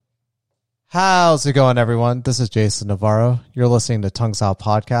How's it going, everyone? This is Jason Navarro. You're listening to Tongues Out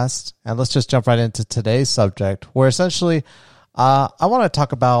Podcast, and let's just jump right into today's subject, where essentially I want to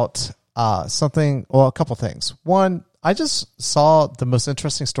talk about a couple things. One, I just saw the most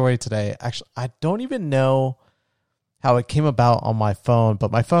interesting story today. Actually, I don't even know how it came about on my phone,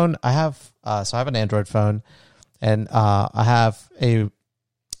 but my phone, I have an Android phone, and I have a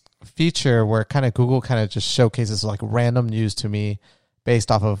feature where Google just showcases like random news to me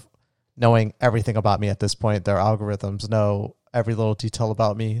based off of knowing everything about me at this point. Their algorithms know every little detail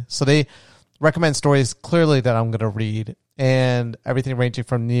about me. So they recommend stories clearly that I'm going to read, and everything ranging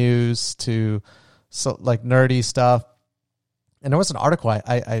from news to like nerdy stuff. And there was an article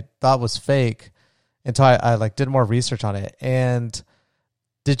I thought was fake until I did more research on it. And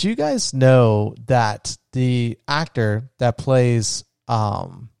did you guys know that the actor that plays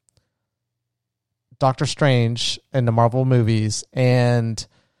Doctor Strange in the Marvel movies, and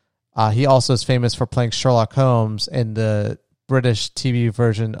he also is famous for playing Sherlock Holmes in the British TV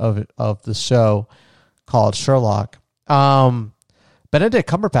version of the show called Sherlock. Benedict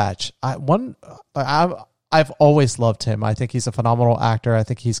Cumberbatch. I've always loved him. I think he's a phenomenal actor. I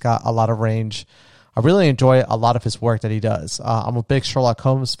think he's got a lot of range. I really enjoy a lot of his work that he does. I'm a big Sherlock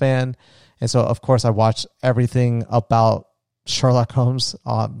Holmes fan, and so of course I watch everything about Sherlock Holmes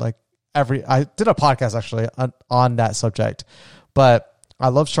on I did a podcast actually on that subject, but I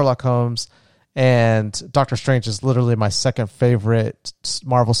love Sherlock Holmes, and Doctor Strange is literally my second favorite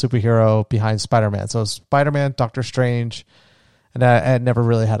Marvel superhero behind Spider-Man. So Spider-Man, Doctor Strange, and I had never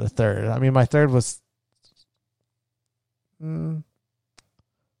really had a third. I mean, my third was, I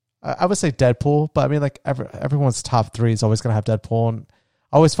would say Deadpool, but I mean, everyone's top three is always going to have Deadpool, and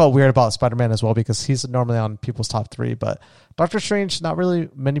I always felt weird about Spider-Man as well because he's normally on people's top three. But Doctor Strange, not really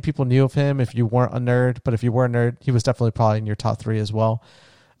many people knew of him if you weren't a nerd. But if you were a nerd, he was definitely probably in your top three as well.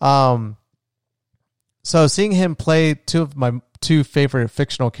 So seeing him play two of my two favorite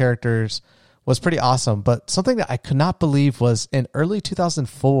fictional characters was pretty awesome. But something that I could not believe was in early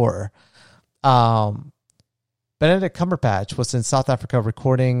 2004, Benedict Cumberbatch was in South Africa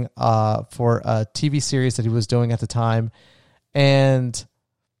recording for a TV series that he was doing at the time. And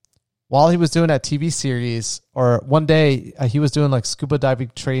while he was doing that TV series, or one day he was doing scuba diving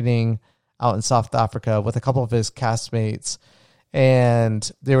training out in South Africa with a couple of his castmates,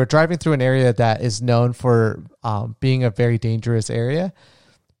 and they were driving through an area that is known for being a very dangerous area.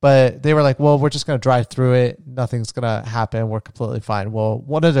 But they were like, well, we're just going to drive through it. Nothing's going to happen. We're completely fine. Well,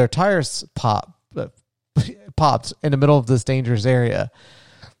 one of their tires popped in the middle of this dangerous area.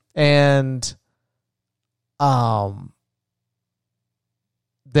 And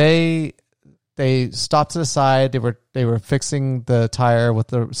they stopped to the side. They were fixing the tire with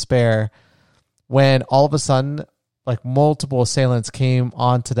the spare when all of a sudden multiple assailants came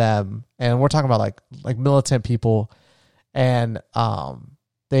onto them, and we're talking about like militant people, and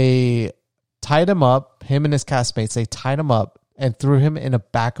they tied him up, him and his castmates. They tied him up and threw him in the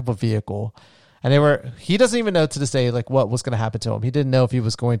back of a vehicle, and he doesn't even know to this day what was going to happen to him. He didn't know if he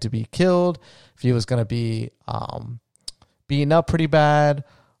was going to be killed, if he was going to be beaten up pretty bad,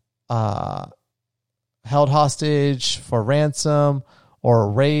 held hostage for ransom,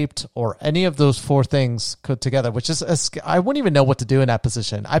 or raped, or any of those four things put together, which is, I wouldn't even know what to do in that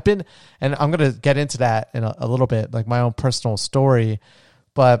position. And I'm going to get into that in a little bit, my own personal story,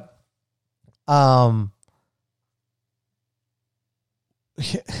 but,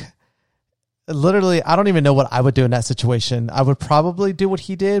 literally, I don't even know what I would do in that situation. I would probably do what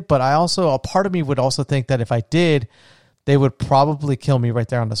he did, but a part of me would also think that if I did, they would probably kill me right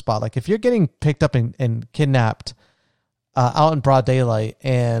there on the spot. If you're getting picked up and kidnapped out in broad daylight,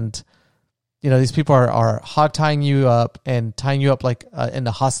 and these people are hog tying you up and tying you up in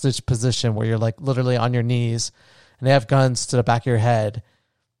the hostage position where you're literally on your knees, and they have guns to the back of your head.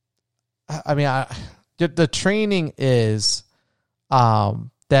 I mean, the training is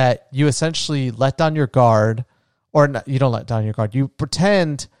that you essentially let down your guard, or not, you don't let down your guard. You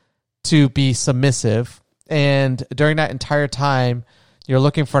pretend to be submissive, and during that entire time, you're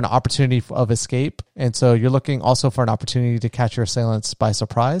looking for an opportunity of escape, and so you're looking also for an opportunity to catch your assailants by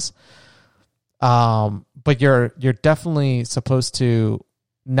surprise. But you're definitely supposed to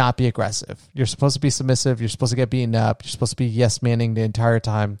not be aggressive. You're supposed to be submissive. You're supposed to get beaten up. You're supposed to be yes-manning the entire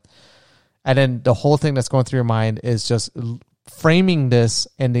time. And then the whole thing that's going through your mind is just framing this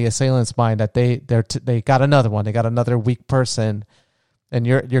in the assailant's mind that they got another one. They got another weak person. And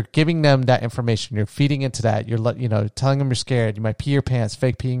you're giving them that information. You're feeding into that. You're telling them you're scared. You might pee your pants,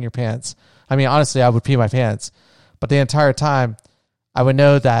 fake peeing your pants. I mean, honestly, I would pee my pants. But the entire time, I would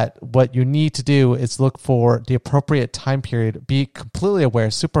know that what you need to do is look for the appropriate time period, be completely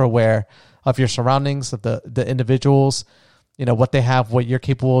aware, super aware of your surroundings, of the individuals, what they have, what you're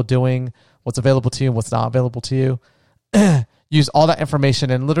capable of doing, what's available to you, and what's not available to you. Use all that information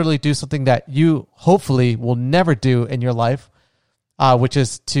and literally do something that you hopefully will never do in your life, which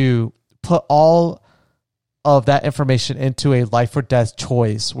is to put all of that information into a life or death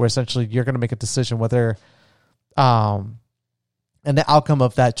choice, where essentially you're going to make a decision whether, and the outcome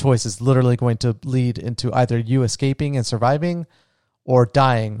of that choice is literally going to lead into either you escaping and surviving or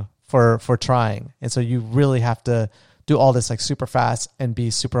dying for trying. And so you really have to do all this like super fast and be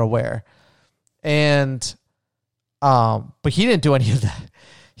super aware. And, but he didn't do any of that.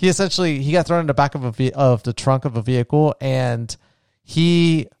 He got thrown in the back of the trunk of a vehicle, and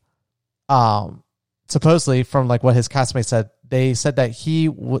he, supposedly from like what his castmates said, they said that he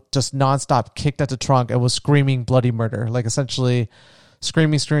just nonstop kicked at the trunk and was screaming bloody murder, like essentially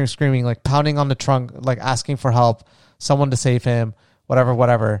screaming, like pounding on the trunk, like asking for help, someone to save him,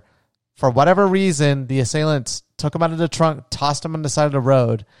 whatever. For whatever reason, the assailants took him out of the trunk, tossed him on the side of the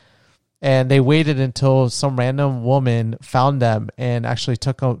road, and they waited until some random woman found them and actually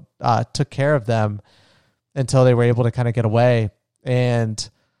took care of them until they were able to kind of get away. And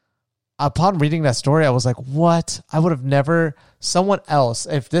upon reading that story, I was like, what? I would have never, someone else,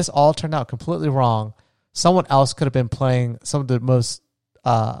 if this all turned out completely wrong, someone else could have been playing some of the most,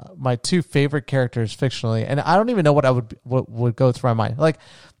 my two favorite characters fictionally. And I don't even know what would go through my mind. Like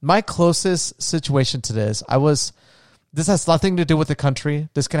my closest situation to this, this has nothing to do with the country.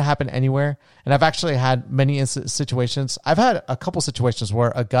 This can happen anywhere. And I've actually had many situations. I've had a couple situations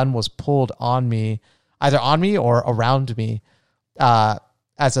where a gun was pulled on me, either on me or around me, as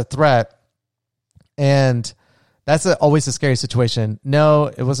a threat. And that's always a scary situation. No,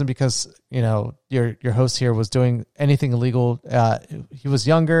 it wasn't because, your host here was doing anything illegal. He was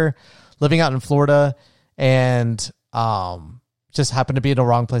younger, living out in Florida, and just happened to be in the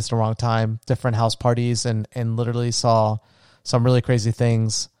wrong place at the wrong time, different house parties, and literally saw some really crazy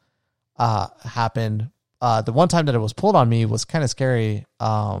things happen. The one time that it was pulled on me was kind of scary.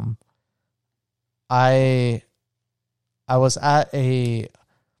 I was at a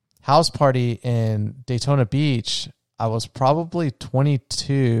house party in Daytona Beach. I was probably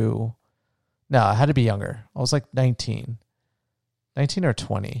 22. No, I had to be younger. I was like 19 or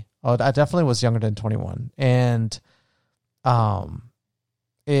 20. Oh, I definitely was younger than 21. And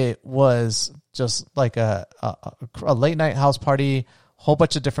it was just like a late night house party, whole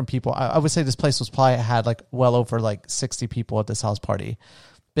bunch of different people. I would say this place was probably had like well over like 60 people at this house party.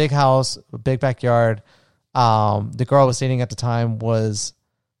 Big house, big backyard. The girl I was dating at the time was,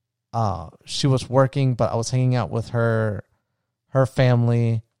 she was working, but I was hanging out with her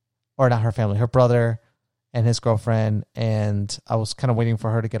family, or not her family, her brother and his girlfriend. And I was kind of waiting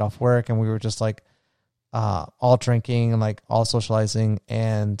for her to get off work, and we were just like, all drinking and like all socializing.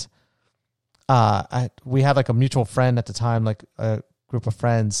 And, we had like a mutual friend at the time, like a group of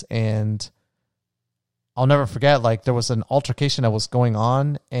friends. And I'll never forget, like there was an altercation that was going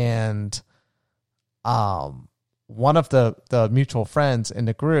on, and, one of the mutual friends in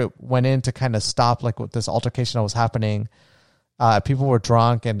the group went in to kind of stop like what this altercation that was happening. People were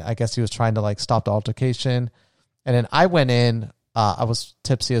drunk, and I guess he was trying to like stop the altercation. And then I went in, I was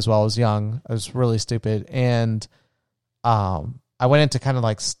tipsy as well. I was young. I was really stupid. And, I went in to kind of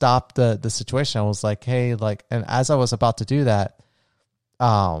like stop the situation. I was like, hey, like, and as I was about to do that,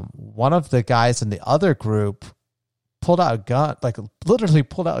 one of the guys in the other group pulled out a gun, like literally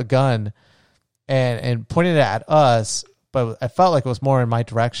pulled out a gun and pointed it at us, but I felt like it was more in my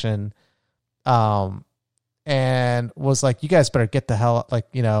direction. And was like, you guys better get the hell, like,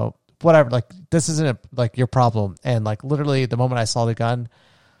 whatever, like this isn't like your problem. And like literally the moment I saw the gun,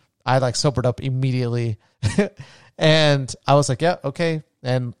 I like sobered up immediately. And I was like, yeah, okay.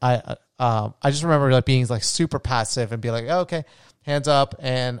 And I just remember like being like super passive and be like, oh, okay, hands up.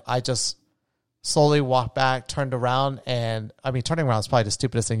 And I just slowly walked back, turned around. And I mean, turning around is probably the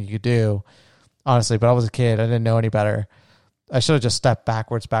stupidest thing you could do, honestly, but I was a kid. I didn't know any better. I should have just stepped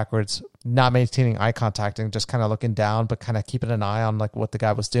backwards, not maintaining eye contact and just kind of looking down, but kind of keeping an eye on like what the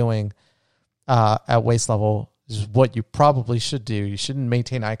guy was doing at waist level is what you probably should do. You shouldn't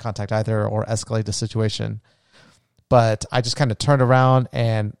maintain eye contact either or escalate the situation. But I just kind of turned around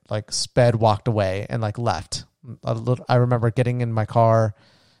and like walked away and like left. I remember getting in my car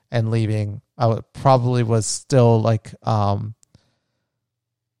and leaving. Probably was still like,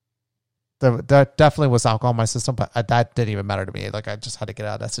 there definitely was alcohol in my system, but that didn't even matter to me. Like I just had to get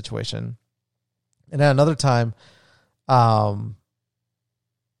out of that situation. And then another time, when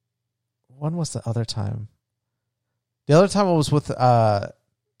was the other time? The other time I was with,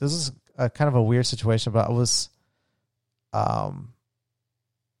 this is a kind of a weird situation, but I was,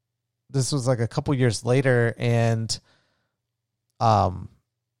 this was like a couple years later, and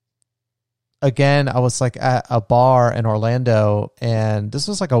again, I was like at a bar in Orlando, and this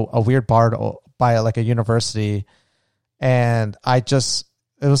was like a weird bar by like a university, and it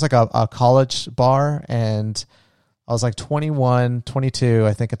was like a college bar, and I was like 21, 22,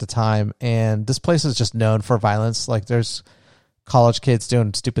 I think at the time, and this place is just known for violence. Like there's college kids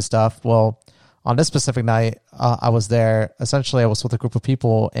doing stupid stuff. Well, on this specific night, I was there. Essentially, I was with a group of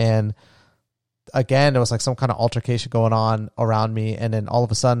people, and again, there was like some kind of altercation going on around me, and then all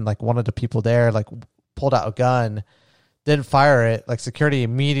of a sudden, like one of the people there like pulled out a gun, didn't fire it. Like security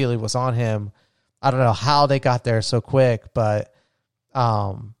immediately was on him. I don't know how they got there so quick, but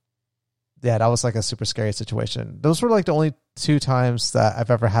yeah, that was like a super scary situation. Those were like the only 2 times that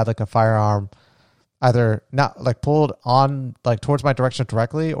I've ever had like a firearm either not like pulled on like towards my direction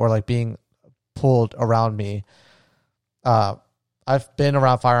directly, or like being pulled around me. I've been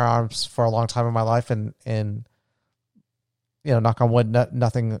around firearms for a long time in my life, and you know, knock on wood,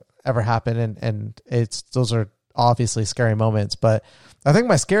 nothing ever happened. And those are obviously scary moments, but I think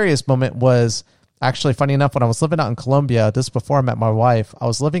my scariest moment was actually, funny enough, when I was living out in Colombia, this is before I met my wife. I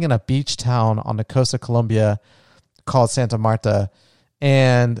was living in a beach town on the coast of Colombia called Santa Marta,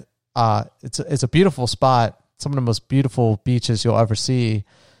 and it's a beautiful spot. Some of the most beautiful beaches you'll ever see.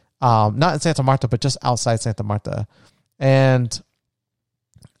 Not in Santa Marta, but just outside Santa Marta. And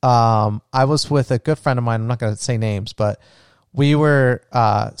I was with a good friend of mine. I'm not going to say names, but we were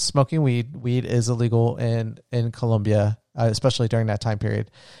smoking weed. Weed is illegal in Colombia, especially during that time period.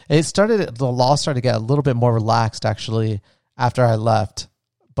 The law started to get a little bit more relaxed actually after I left,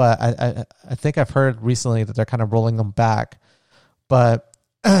 but I think I've heard recently that they're kind of rolling them back. But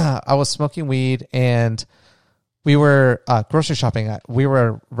I was smoking weed, and we were grocery shopping. We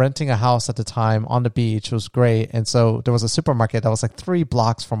were renting a house at the time on the beach. It was great. And so there was a supermarket that was like 3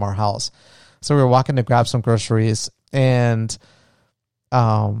 blocks from our house. So we were walking to grab some groceries, and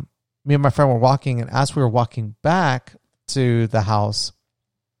me and my friend were walking. And as we were walking back to the house,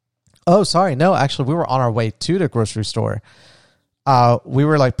 actually we were on our way to the grocery store. We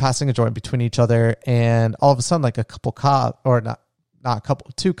were like passing a joint between each other, and all of a sudden, like a couple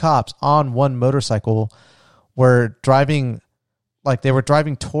two cops on one motorcycle were driving, like they were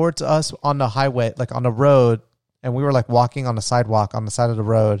driving towards us on the highway, like on the road, and we were like walking on the sidewalk on the side of the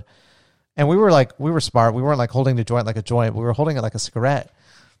road. And we were smart. We weren't like holding the joint like a joint. We were holding it like a cigarette.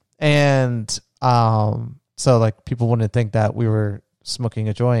 And so like people wouldn't think that we were smoking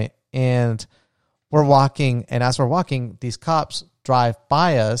a joint. And we're walking, and as we're walking, these cops drive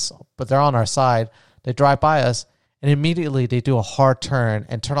by us, but they're on our side. They drive by us, and immediately they do a hard turn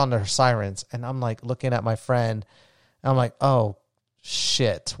and turn on their sirens. And I'm like looking at my friend, and I'm like, oh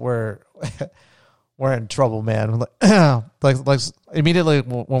shit, we're in trouble, man. like immediately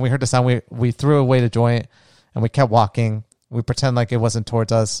when we heard the sound, we threw away the joint, and we kept walking. We pretend like it wasn't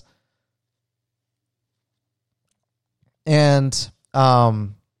towards us. And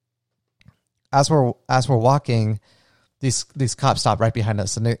as we're walking, these cops stop right behind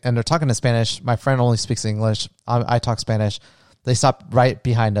us, and they're talking in Spanish. My friend only speaks English. I talk Spanish. They stop right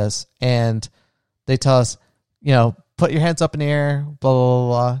behind us, and they tell us, you know, put your hands up in the air, blah, blah, blah,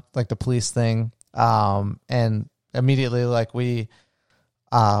 blah, like the police thing. And immediately, like we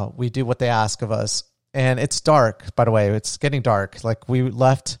do what they ask of us. And it's dark, by the way. It's getting dark. Like we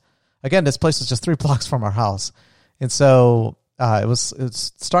left, again, this place was just 3 blocks from our house. And so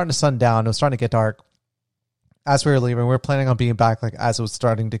it's starting to sun down. It was starting to get dark. As we were leaving, we were planning on being back like as it was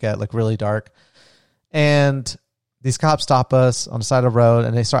starting to get like really dark. And these cops stop us on the side of the road,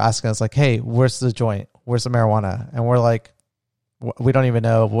 and they start asking us like, hey, where's the joint? Where's the marijuana? And we're like, we don't even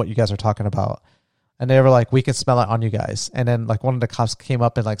know what you guys are talking about. And they were like, we can smell it on you guys. And then like one of the cops came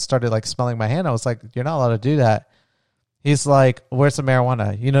up and like started like smelling my hand. I was like, you're not allowed to do that. He's like, where's the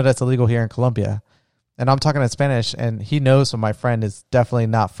marijuana? You know that's illegal here in Colombia. And I'm talking in Spanish, and he knows that my friend is definitely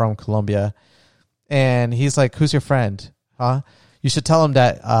not from Colombia. And he's like, who's your friend? Huh? You should tell him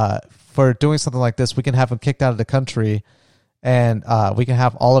that for doing something like this, we can have him kicked out of the country, and we can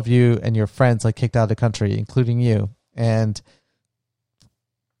have all of you and your friends like kicked out of the country, including you. And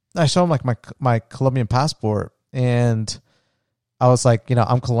I show him like my Colombian passport, and I was like, you know,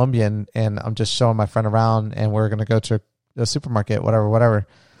 I'm Colombian, and I'm just showing my friend around, and we're going to go to a supermarket, whatever.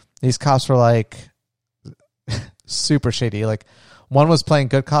 These cops were like super shady. Like one was playing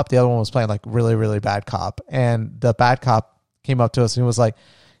good cop. The other one was playing like really, really bad cop. And the bad cop came up to us and he was like,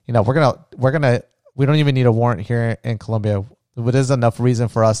 you know, we don't even need a warrant here in Colombia. It is enough reason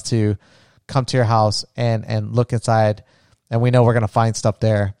for us to come to your house and look inside, and we know we're going to find stuff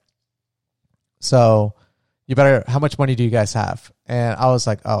there. So how much money do you guys have? And I was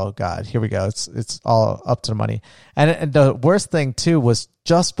like, oh God, here we go. It's all up to the money. And the worst thing too was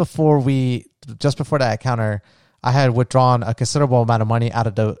just before that encounter, I had withdrawn a considerable amount of money out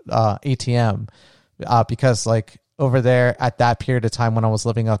of the ATM because like over there at that period of time when I was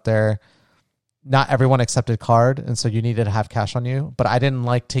living out there, not everyone accepted card. And so you needed to have cash on you, but I didn't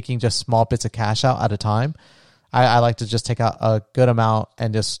like taking just small bits of cash out at a time. I like to just take out a good amount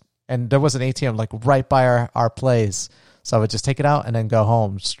and there was an ATM like right by our place. So I would just take it out and then go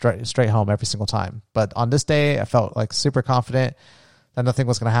home, straight home every single time. But on this day, I felt like super confident that nothing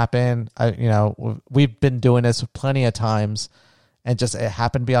was going to happen. We've been doing this plenty of times, and just it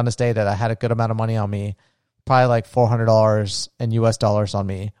happened to be on this day that I had a good amount of money on me, probably like $400 in US dollars on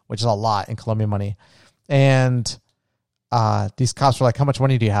me, which is a lot in Colombian money. And these cops were like, how much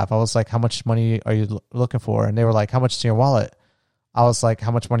money do you have? I was like, how much money are you looking for? And they were like, how much is in your wallet? I was like,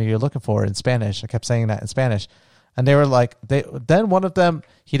 how much money are you looking for in Spanish? I kept saying that in Spanish. And they were like, then one of them,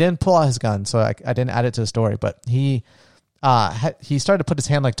 he didn't pull out his gun, so I didn't add it to the story, but he started to put his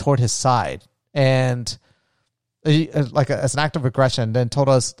hand like toward his side, and he, like as an act of aggression, then told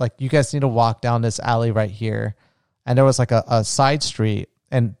us like, you guys need to walk down this alley right here. And there was like a side street,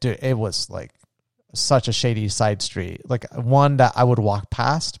 and dude, it was like such a shady side street, like one that I would walk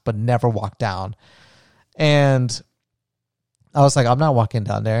past but never walk down. And I was like, I'm not walking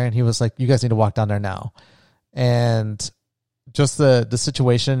down there. And he was like, you guys need to walk down there now. And just the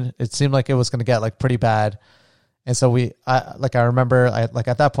situation, it seemed like it was going to get like pretty bad. And so I remember like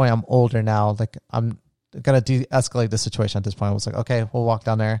at that point, I'm older now. Like I'm going to de-escalate the situation at this point. I was like, okay, we'll walk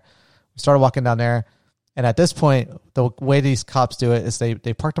down there. We started walking down there. And at this point, the way these cops do it is they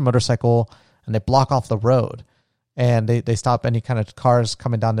parked a motorcycle and they block off the road. And they stop any kind of cars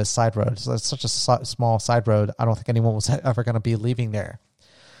coming down this side road. So it's such a small side road. I don't think anyone was ever going to be leaving there.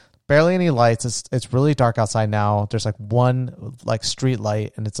 Barely any lights. It's really dark outside now. There's like one like street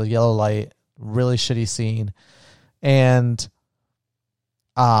light, and it's a yellow light. Really shitty scene. And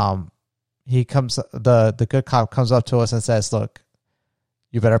he comes, the good cop comes up to us and says, look,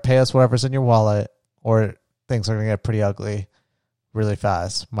 you better pay us whatever's in your wallet, or things are going to get pretty ugly really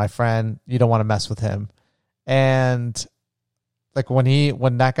fast. My friend, you don't want to mess with him. And like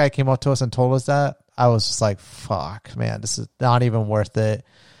when that guy came up to us and told us that, I was just like, fuck, man, this is not even worth it.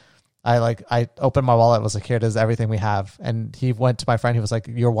 I opened my wallet, was like, here it is, everything we have. And he went to my friend, he was like,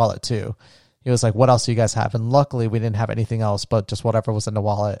 your wallet too. He was like, what else do you guys have? And luckily we didn't have anything else but just whatever was in the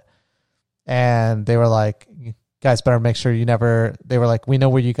wallet. And they were like, you guys better make sure they were like, we know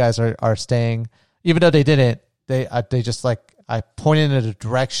where you guys are staying. Even though they didn't, they just like, I pointed in a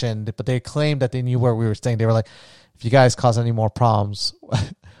direction, but they claimed that they knew where we were staying. They were like, if you guys cause any more problems,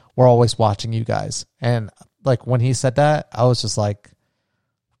 we're always watching you guys. And like when he said that, I was just like,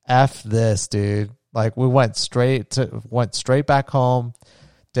 F this, dude. Like we went straight back home,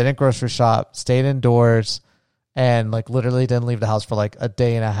 didn't grocery shop, stayed indoors, and like literally didn't leave the house for like a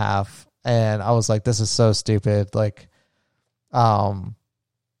day and a half. And I was like, this is so stupid. Like, thank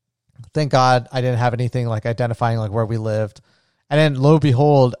God I didn't have anything like identifying like where we lived. And then lo and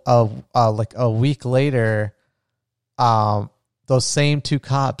behold, like a week later, those same two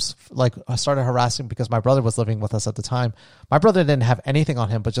cops like started harassing, because my brother was living with us at the time. My brother didn't have anything on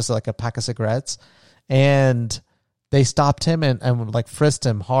him, but just like a pack of cigarettes. And they stopped him and like frisked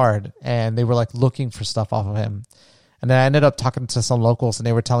him hard. And they were like looking for stuff off of him. And then I ended up talking to some locals, and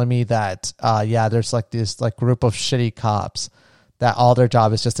they were telling me that, there's like this like group of shitty cops that all their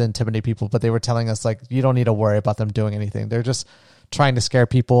job is just to intimidate people. But they were telling us like, you don't need to worry about them doing anything. They're just trying to scare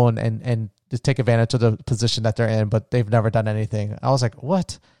people and just take advantage of the position that they're in, but they've never done anything. I was like,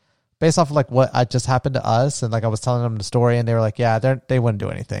 what? Based off of like what just happened to us. And like, I was telling them the story, and they were like, yeah, they wouldn't do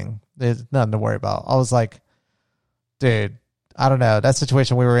anything. There's nothing to worry about. I was like, dude, I don't know. That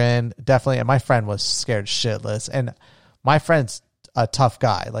situation we were in, definitely. And my friend was scared shitless. And my friend's a tough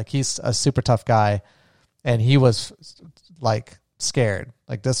guy. Like he's a super tough guy. And he was like scared.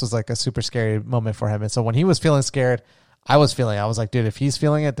 Like this was like a super scary moment for him. And so when he was feeling scared, I was like, dude, if he's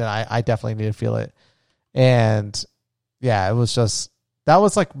feeling it, then I definitely need to feel it. And yeah, it was just, that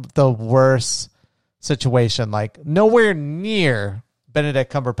was like the worst situation, like nowhere near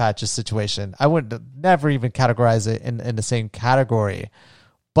Benedict Cumberbatch's situation. I would never even categorize it in the same category,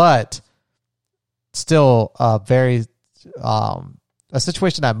 but still very, a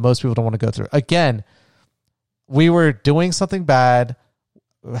situation that most people don't want to go through. Again, we were doing something bad,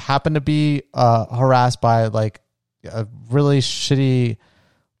 happened to be harassed by like really shitty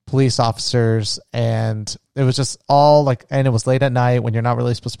police officers, and it was just all like, and it was late at night when you're not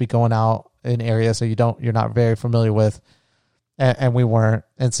really supposed to be going out in areas that you're not very familiar with. and we weren't.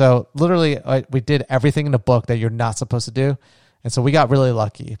 And so literally we did everything in the book that you're not supposed to do. And so we got really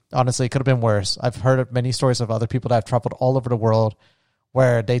lucky. Honestly, it could have been worse. I've heard of many stories of other people that have traveled all over the world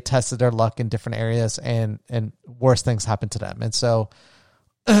where they tested their luck in different areas and worse things happened to them. And so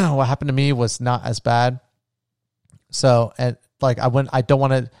what happened to me was not as bad. So, and like, I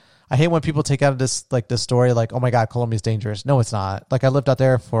hate when people take out of this story, like, oh my God, Colombia's dangerous. No, it's not. Like, I lived out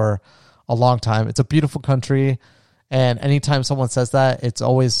there for a long time. It's a beautiful country. And anytime someone says that, it's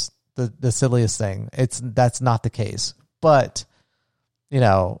always the silliest thing. That's not the case. But,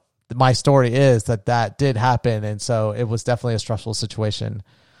 my story is that did happen. And so it was definitely a stressful situation,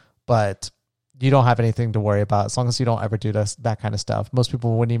 but you don't have anything to worry about as long as you don't ever do that kind of stuff. Most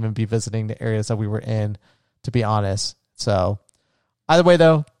people wouldn't even be visiting the areas that we were in, to be honest. So either way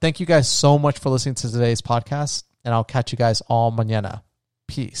though, thank you guys so much for listening to today's podcast, and I'll catch you guys all mañana.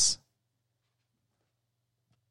 Peace.